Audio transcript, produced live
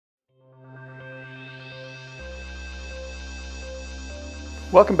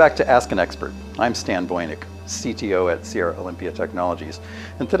Welcome back to Ask an Expert. I'm Stan Voynick, CTO at Sierra-Olympia Technologies,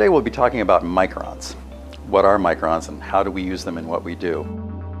 and today we'll be talking about microns. What are microns and how do we use them in what we do?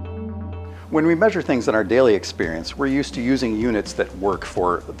 When we measure things in our daily experience, we're used to using units that work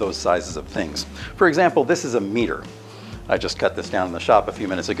for those sizes of things. For example, this is a meter. I just cut this down in the shop a few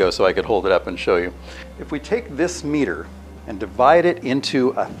minutes ago so I could hold it up and show you. If we take this meter and divide it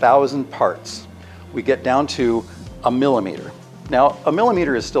into 1,000 parts, we get down to a millimeter. Now, a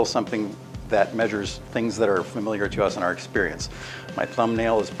millimeter is still something that measures things that are familiar to us in our experience. My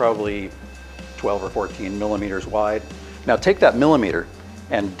thumbnail is probably 12 or 14 millimeters wide. Now take that millimeter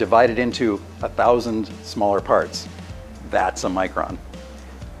and divide it into 1,000 smaller parts. That's a micron.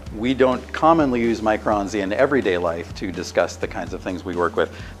 We don't commonly use microns in everyday life to discuss the kinds of things we work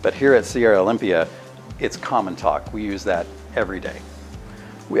with, but here at Sierra-Olympia, it's common talk. We use that every day.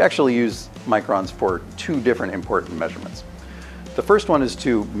 We actually use microns for two different important measurements. The first one is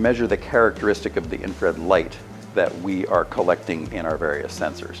to measure the characteristic of the infrared light that we are collecting in our various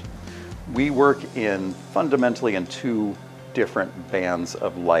sensors. We work fundamentally in two different bands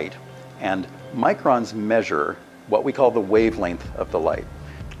of light, and microns measure what we call the wavelength of the light.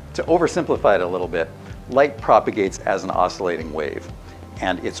 To oversimplify it a little bit, light propagates as an oscillating wave,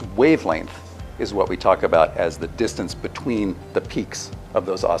 and its wavelength is what we talk about as the distance between the peaks of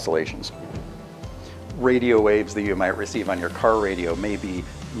those oscillations. Radio waves that you might receive on your car radio may be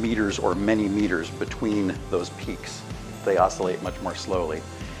meters or many meters between those peaks. They oscillate much more slowly.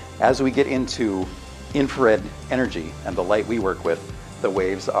 As we get into infrared energy and the light we work with, the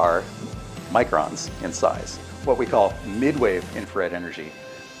waves are microns in size. What we call mid-wave infrared energy,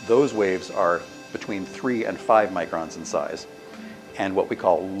 those waves are between 3 and 5 microns in size. And what we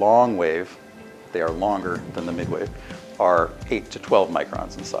call long wave, they are longer than the mid-wave, are 8 to 12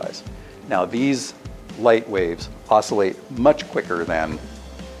 microns in size. Now these light waves oscillate much quicker than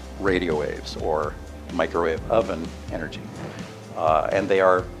radio waves or microwave oven energy. And they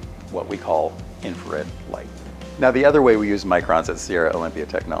are what we call infrared light. Now the other way we use microns at Sierra-Olympia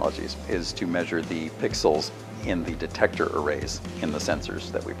Technologies is to measure the pixels in the detector arrays in the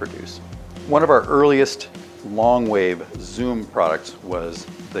sensors that we produce. One of our earliest long wave zoom products was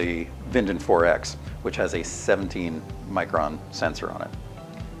the Vinden 4X, which has a 17 micron sensor on it.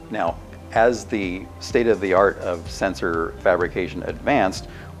 Now, as the state-of-the-art of sensor fabrication advanced,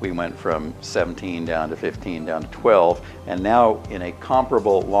 we went from 17 down to 15 down to 12, and now in a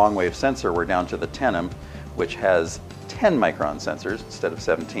comparable long-wave sensor, we're down to the Tenem, which has 10 micron sensors instead of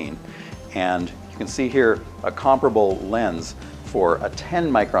 17. And you can see here a comparable lens for a 10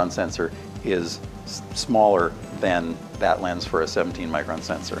 micron sensor is smaller than that lens for a 17 micron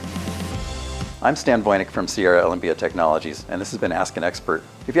sensor. I'm Stan Voynick from Sierra-Olympia Technologies, and this has been Ask an Expert.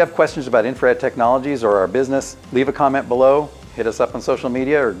 If you have questions about infrared technologies or our business, leave a comment below, hit us up on social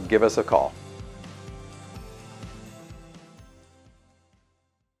media, or give us a call.